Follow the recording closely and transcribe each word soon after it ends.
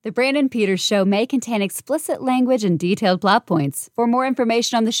The Brandon Peters Show may contain explicit language and detailed plot points. For more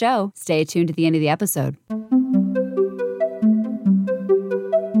information on the show, stay tuned to the end of the episode.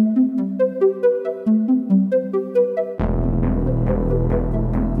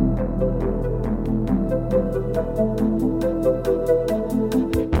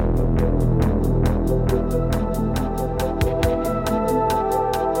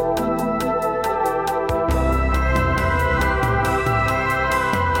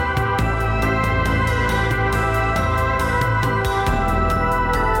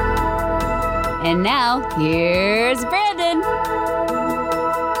 And now, here's Brandon.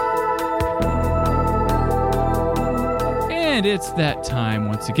 And it's that time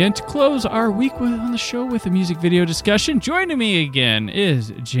once again to close our week on the show with a music video discussion. Joining me again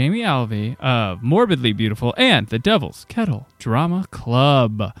is Jamie Alvey of Morbidly Beautiful and the Devil's Kettle Drama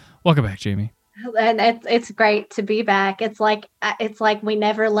Club. Welcome back, Jamie. And it's great to be back. It's like we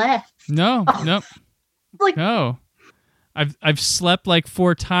never left. No. I've slept like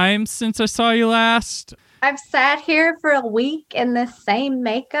 4 times since I saw you last. I've sat here for a week in the same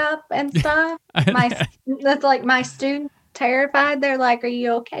makeup and stuff. That's like my students terrified. They're like, "Are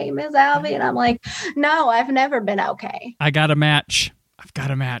you okay, Ms. Alvey?" And I'm like, "No, I've never been okay." I've got a match.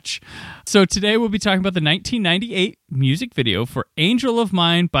 So today we'll be talking about the 1998 music video for Angel of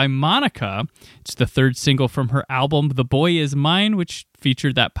Mine by Monica. It's the 3rd single from her album The Boy Is Mine, which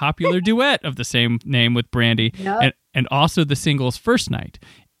featured that popular duet of the same name with Brandy, and also the singles First Night,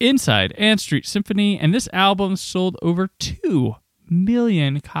 Inside, and Street Symphony. And this album sold over 2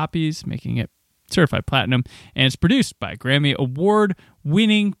 million copies, making it certified platinum, and it's produced by Grammy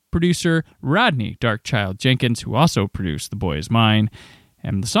Award-winning producer Rodney Darkchild Jenkins, who also produced The Boy Is Mine.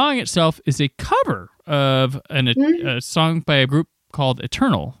 And the song itself is a cover of a song by a group called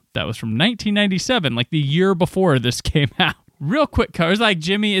Eternal that was from 1997, like the year before this came out. Real quick cover. This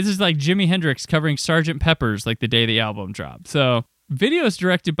is like Jimi Hendrix covering Sgt. Pepper's like the day the album dropped. So, video is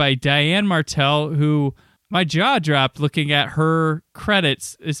directed by Diane Martel, who my jaw dropped looking at her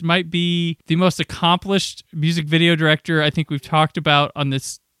credits. This might be the most accomplished music video director I think we've talked about on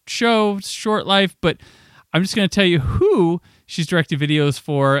this show, Short Life, but I'm just going to tell you who she's directed videos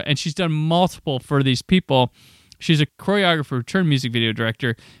for, and she's done multiple for these people. She's a choreographer turned music video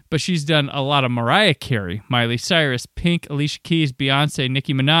director, but she's done a lot of Mariah Carey, Miley Cyrus, Pink, Alicia Keys, Beyonce,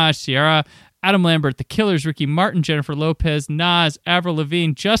 Nicki Minaj, Ciara, Adam Lambert, The Killers, Ricky Martin, Jennifer Lopez, Nas, Avril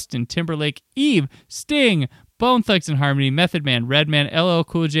Lavigne, Justin Timberlake, Eve, Sting, Bone Thugs-n-Harmony, Method Man, Redman, LL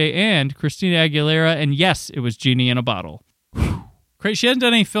Cool J, and Christina Aguilera, and yes, it was Genie in a Bottle. Great. She hasn't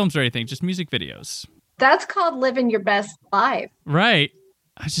done any films or anything, just music videos. That's called living your best life. Right.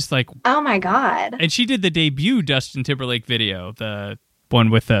 I was just like... Oh, my God. And she did the debut Justin Timberlake video, the one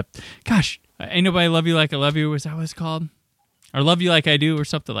with the... Gosh, Ain't Nobody Love You Like I Love You, is that what it's called? Or Love You Like I Do, or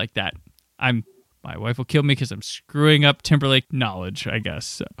something like that. My wife will kill me because I'm screwing up Timberlake knowledge, I guess.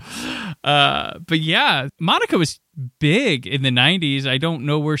 So. But yeah, Monica was big in the 90s. I don't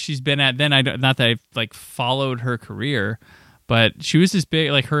know where she's been at then. Not that I've like followed her career, but she was this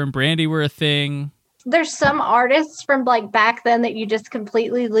big. Like her and Brandy were a thing. There's some artists from like back then that you just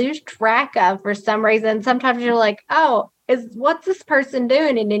completely lose track of for some reason. Sometimes you're like, oh, what's this person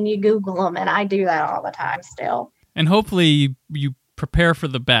doing? And then you Google them, and I do that all the time still. And hopefully you prepare for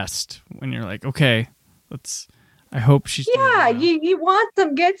the best when you're like, okay, I hope she's you want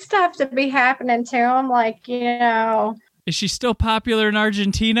some good stuff to be happening to them, like, is she still popular in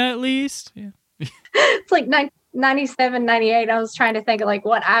Argentina at least? Yeah. It's like 97, 98. I was trying to think of like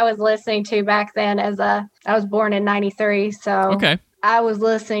what I was listening to back then I was born in 93, so okay. I was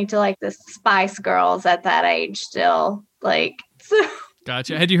listening to like the Spice Girls at that age still, like, so.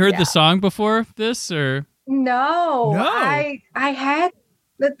 Gotcha. Had you heard the song before this, or? No. I had,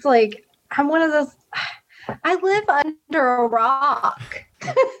 it's like, I'm one of those, I live under a rock.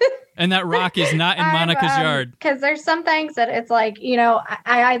 And that rock is not in Monica's yard. Because there's some things that it's like,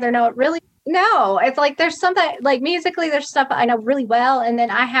 I either know it really, no, it's like there's something, like musically, there's stuff I know really well. And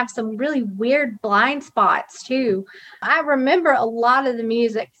then I have some really weird blind spots too. I remember a lot of the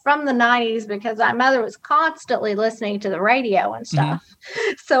music from the 90s because my mother was constantly listening to the radio and stuff.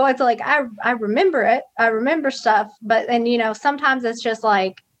 Mm-hmm. So it's like, I remember it. I remember stuff. But then, sometimes it's just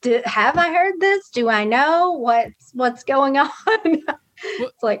like, have I heard this? Do I know what's going on?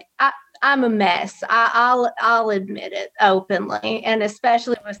 It's like, I'm a mess. I'll admit it openly. And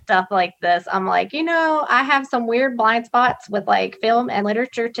especially with stuff like this, I'm like, I have some weird blind spots with like film and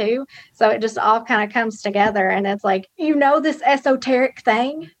literature too. So it just all kind of comes together. And it's like, this esoteric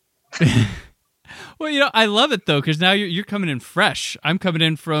thing. Well, I love it though, because now you're coming in fresh. I'm coming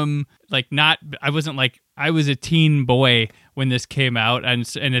in from like I I was a teen boy when this came out,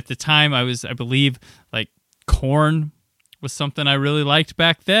 and at the time I believe like Korn was something I really liked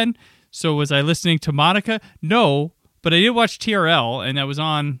back then. So was I listening to Monica? No, but I did watch TRL, and I was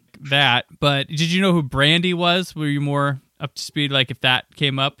on that. But did you know who Brandy was? Were you more up to speed, like if that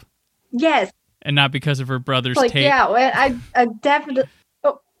came up? Yes. And not because of her brother's like, tape? Yeah, I definitely...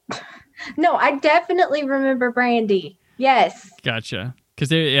 Oh. No, I definitely remember Brandy. Yes. Gotcha. Because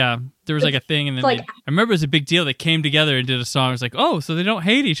there was like a thing, and then like, I remember it was a big deal. They came together and did a song. It was like, oh, so they don't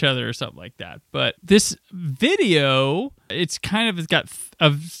hate each other or something like that. But this video, it's got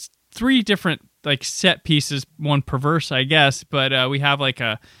three different like set pieces. One perverse, I guess, but we have like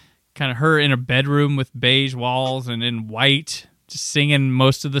a kind of her in a bedroom with beige walls and in white, just singing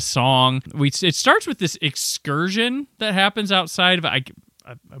most of the song. It starts with this excursion that happens outside of a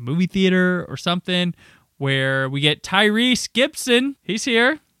movie theater or something, where we get Tyrese Gibson. He's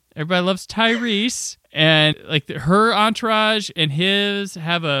here. Everybody loves Tyrese. And like her entourage and his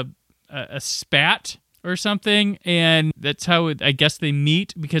have a spat or something. And that's how I guess they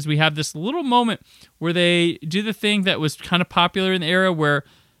meet, because we have this little moment where they do the thing that was kind of popular in the era where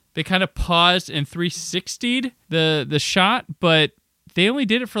they kind of paused and 360'd the shot, but they only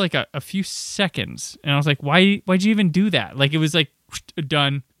did it for like a few seconds. And I was like, why'd you even do that? Like it was like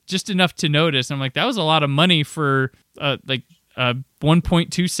done. Just enough to notice. I'm like, that was a lot of money for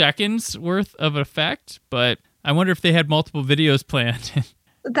 1.2 seconds worth of effect, but I wonder if they had multiple videos planned.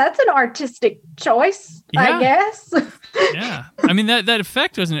 That's an artistic choice, I guess. Yeah. I mean, that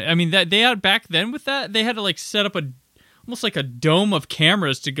effect wasn't, I mean, that they had back then with that, they had to like set up almost like a dome of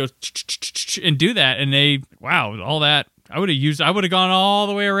cameras to go and do that. And all that. I would have gone all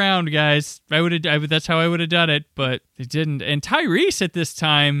the way around, guys. That's how I would have done it, but they didn't. And Tyrese at this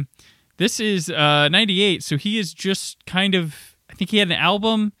time, this is 98, so he is just kind of, I think he had an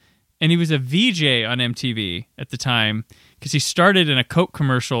album, and he was a VJ on MTV at the time, because he started in a Coke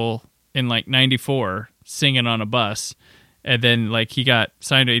commercial in like 94, singing on a bus. And then like he got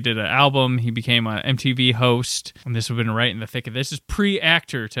signed, he did an album, he became an MTV host, and this would have been right in the thick of this. This is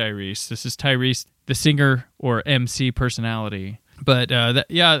pre-actor Tyrese. This is Tyrese, the singer or MC personality. But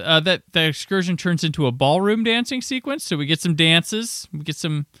that excursion turns into a ballroom dancing sequence. So we get some dances, we get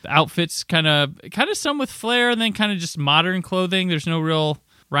some outfits, kind of some with flair, and then kind of just modern clothing. There's no real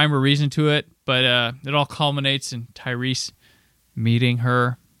rhyme or reason to it, but it all culminates in Tyrese meeting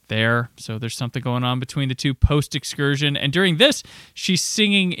her there. So there's something going on between the two post-excursion. And during this, she's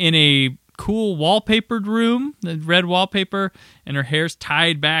singing in a cool wallpapered room, the red wallpaper, and her hair's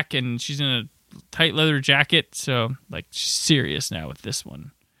tied back, and she's in a tight leather jacket. So like she's serious now with this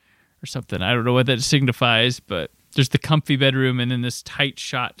one or something. I don't know what that signifies, but there's the comfy bedroom and then this tight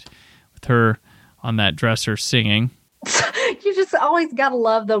shot with her on that dresser singing. You just always gotta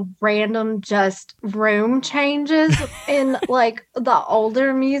love the random just room changes in like the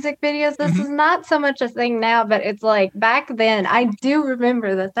older music videos. This is not so much a thing now, but it's like back then I do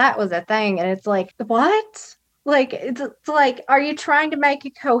remember that was a thing, and it's like, what? Like it's like, are you trying to make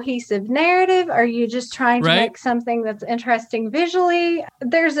a cohesive narrative? Are you just trying to make something that's interesting visually?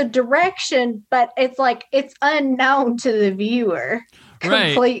 There's a direction, but it's like it's unknown to the viewer.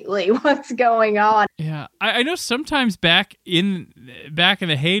 Completely what's going on. Yeah, I know sometimes back in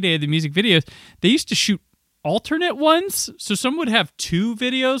the heyday of the music videos, they used to shoot alternate ones, so some would have two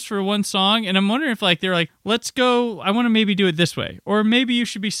videos for one song, and I'm wondering if like they're like, let's go, I want to maybe do it this way, or maybe you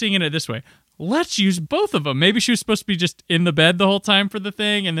should be singing it this way. Let's use both of them. Maybe she was supposed to be just in the bed the whole time for the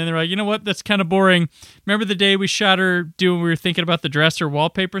thing, and then they're like, you know what, that's kind of boring. Remember the day we shot her we were thinking about the dresser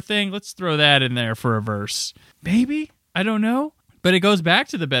wallpaper thing? Let's throw that in there for a verse. Maybe? I don't know. But it goes back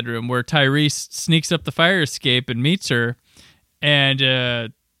to the bedroom where Tyrese sneaks up the fire escape and meets her, and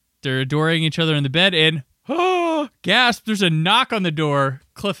they're adoring each other in the bed, and gasp, there's a knock on the door.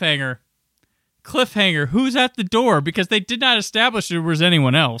 Cliffhanger. Who's at the door? Because they did not establish there was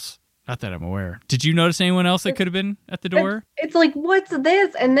anyone else. Not that I'm aware. Did you notice anyone else that could have been at the door? It's like, what's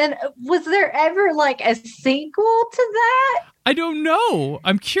this? And then was there ever like a sequel to that? I don't know.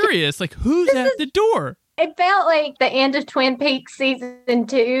 I'm curious. Like, who's at the door? It felt like the end of Twin Peaks season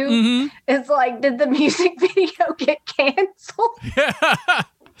 2. It's like, did the music video get canceled?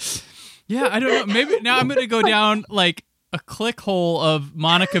 Yeah, I don't know. Maybe now I'm going to go down like a click hole of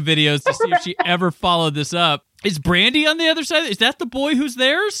Monica videos to see if she ever followed this up. Is Brandy on the other side? Is that the boy who's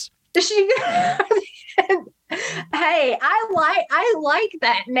theirs? Hey, I like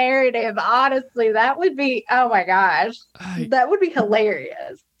that narrative. Honestly, that would be, oh my gosh, that would be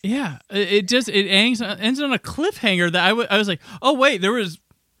hilarious. Yeah, it ends on a cliffhanger that I was like, oh wait, there was,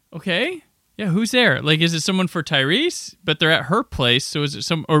 okay, yeah, who's there? Like, is it someone for Tyrese? But they're at her place, so is it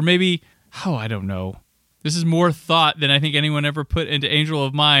or maybe, I don't know. This is more thought than I think anyone ever put into Angel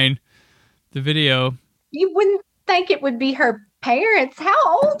of Mine, the video. You wouldn't think it would be her parents.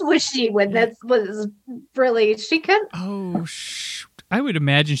 How old was she when this was really? She couldn't. Oh, I would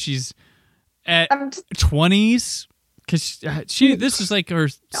imagine she's at 20s because this is like her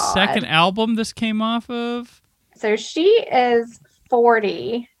second album this came off of. So she is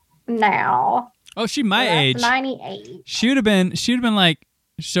 40 now. Oh, she my age. 98. She would have been like,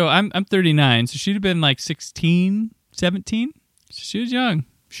 so I'm 39, so she'd have been like 16, 17. So she was young.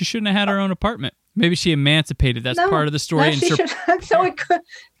 She shouldn't have had her own apartment. Maybe she emancipated. That's part of the story. No, so it could.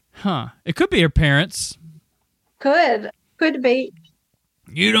 Huh. It could be her parents. Could be.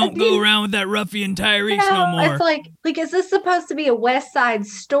 You don't go around with that ruffian Tyrese no more. It's like, is this supposed to be a West Side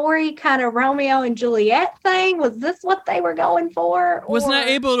Story kind of Romeo and Juliet thing? Was this what they were going for? Was not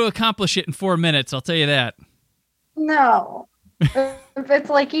able to accomplish it in 4 minutes, I'll tell you that. No. It's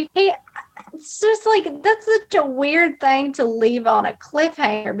like you can't. It's just like, that's such a weird thing to leave on a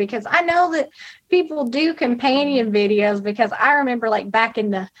cliffhanger, because I know that people do companion videos, because I remember like back in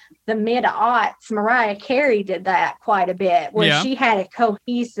the mid-aughts, Mariah Carey did that quite a bit, where she had a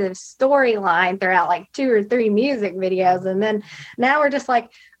cohesive storyline throughout like 2 or 3 music videos. And then now we're just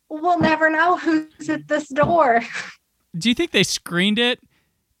like, we'll never know who's at this door. Do you think they screened it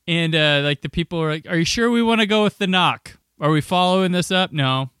and like the people are like, are you sure we want to go with the knock? Are we following this up?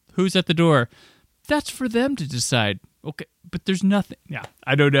 No. Who's at the door? That's for them to decide. Okay, but there's nothing. Yeah,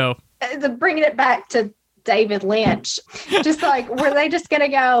 I don't know. Bringing it back to David Lynch, just like, were they just going to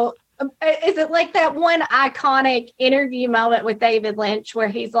go, is it like that one iconic interview moment with David Lynch where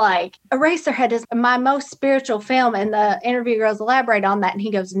he's like, Eraserhead is my most spiritual film, and the interviewer goes, elaborate on that, and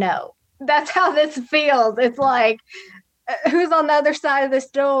he goes, no. That's how this feels. It's like, who's on the other side of this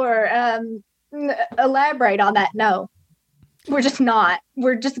door? Elaborate on that. No. We're just not.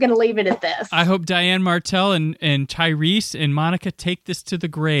 We're just going to leave it at this. I hope Diane Martel and Tyrese and Monica take this to the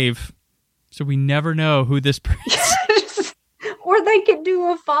grave, so we never know who this person is. Or they could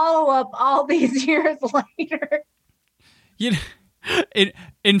do a follow-up all these years later. You know,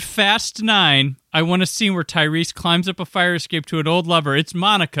 in Fast 9, I want a scene where Tyrese climbs up a fire escape to an old lover. It's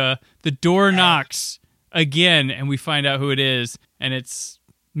Monica. The door knocks again, and we find out who it is. And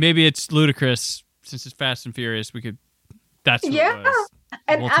maybe it's Ludacris. Since it's Fast and Furious, we could... That's what it was.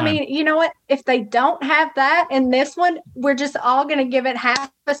 And I mean, you know what? If they don't have that in this one, we're just all going to give it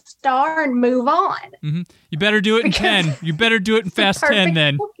half a star and move on. Mm-hmm. You better do it in 10. You better do it in Fast 10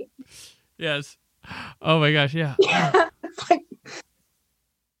 then. Yes. Oh my gosh, yeah. It's like,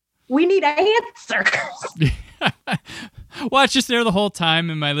 we need answers. Watch this there the whole time,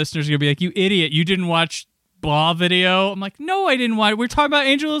 and my listeners are going to be like, you idiot, you didn't watch blah video. I'm like, no, I didn't watch. We're talking about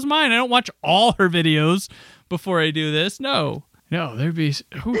Angel is Mine. I don't watch all her videos before I do this. No, there'd be... It's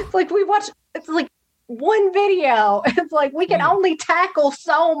like it's like one video. It's like we can only tackle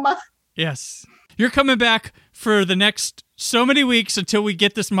so much. Yes. You're coming back for the next so many weeks until we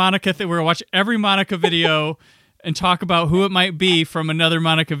get this Monica thing. We're going to watch every Monica video and talk about who it might be from another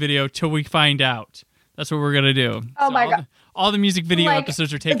Monica video till we find out. That's what we're going to do. Oh my God. All the music video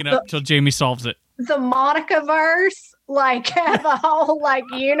episodes are taken up till Jamie solves it. The Monica-verse, like, have a whole, like,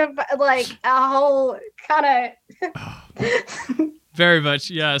 like, a whole kind of... Very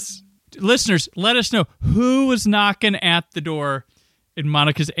much, yes. Listeners, let us know who was knocking at the door in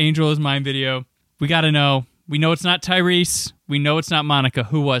Monica's Angel is Mine video. We got to know. We know it's not Tyrese. We know it's not Monica.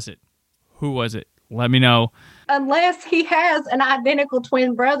 Who was it? Let me know. Unless he has an identical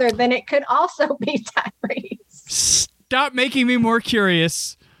twin brother, then it could also be Tyrese. Stop making me more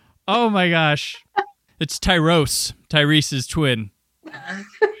curious. Oh my gosh. It's Tyrese's twin.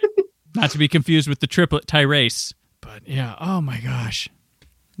 Not to be confused with the triplet Tyrese. But yeah, oh my gosh.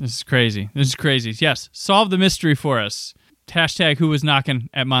 This is crazy. Yes, solve the mystery for us. Hashtag who was knocking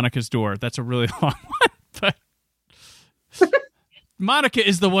at Monica's door. That's a really long one. But Monica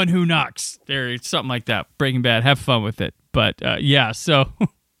is the one who knocks. There, something like that. Breaking Bad. Have fun with it. But yeah, so...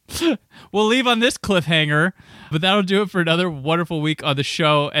 We'll leave on this cliffhanger, but that'll do it for another wonderful week on the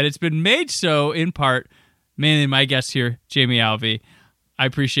show. And it's been made so in part, mainly my guest here, Jamie Alvey. I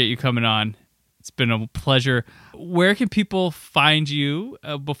appreciate you coming on. It's been a pleasure. Where can people find you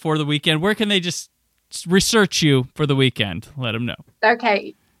before the weekend? Where can they just research you for the weekend? Let them know.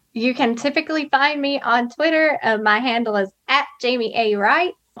 Okay. You can typically find me on Twitter. My handle is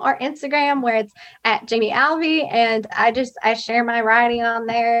 @JamieA.Wright. Or Instagram, where it's @JamieAlvey, and I share my writing on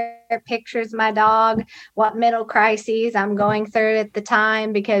there, pictures of my dog, what mental crises I'm going through at the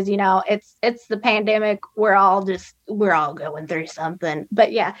time, because it's the pandemic. We're all going through something.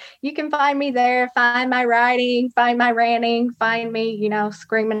 But yeah, you can find me there, find my writing, find my ranting, find me,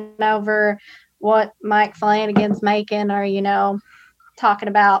 screaming over what Mike Flanagan's making, or, you know, talking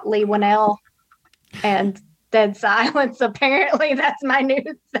about Lee Winnell and Dead Silence. Apparently that's my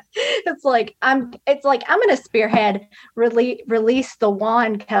news. It's like I'm gonna spearhead release the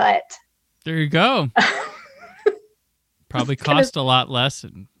wand cut. There you go. Probably cost a lot less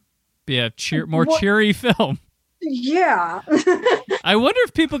and be a more cheery film. Yeah. I wonder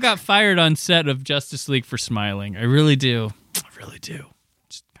if people got fired on set of Justice League for smiling. I really do.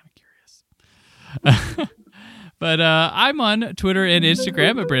 Just kind of curious. But I'm on Twitter and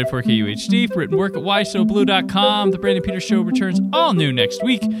Instagram at Brandon4KUHD. Written work at whysoblue.com. The Brandon Peters Show returns all new next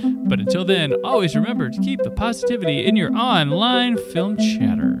week. But until then, always remember to keep the positivity in your online film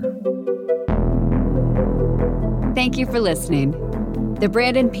chatter. Thank you for listening. The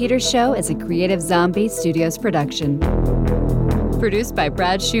Brandon Peters Show is a Creative Zombie Studios production. Produced by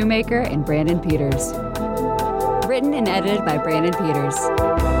Brad Shoemaker and Brandon Peters. Written and edited by Brandon Peters.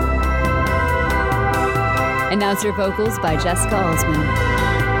 Announcer vocals by Jessica Alsman.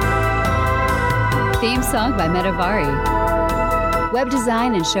 Theme song by Metavari. Web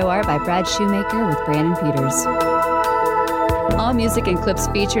design and show art by Brad Shoemaker with Brandon Peters. All music and clips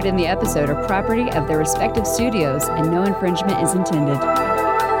featured in the episode are property of their respective studios, and no infringement is intended.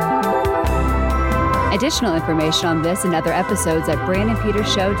 Additional information on this and other episodes at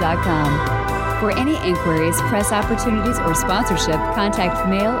BrandonPetersShow.com. For any inquiries, press opportunities, or sponsorship, contact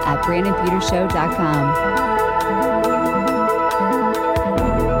mail at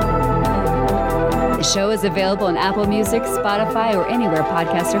BrandonPetersShow.com. The show is available on Apple Music, Spotify, or anywhere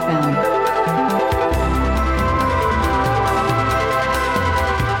podcasts are found.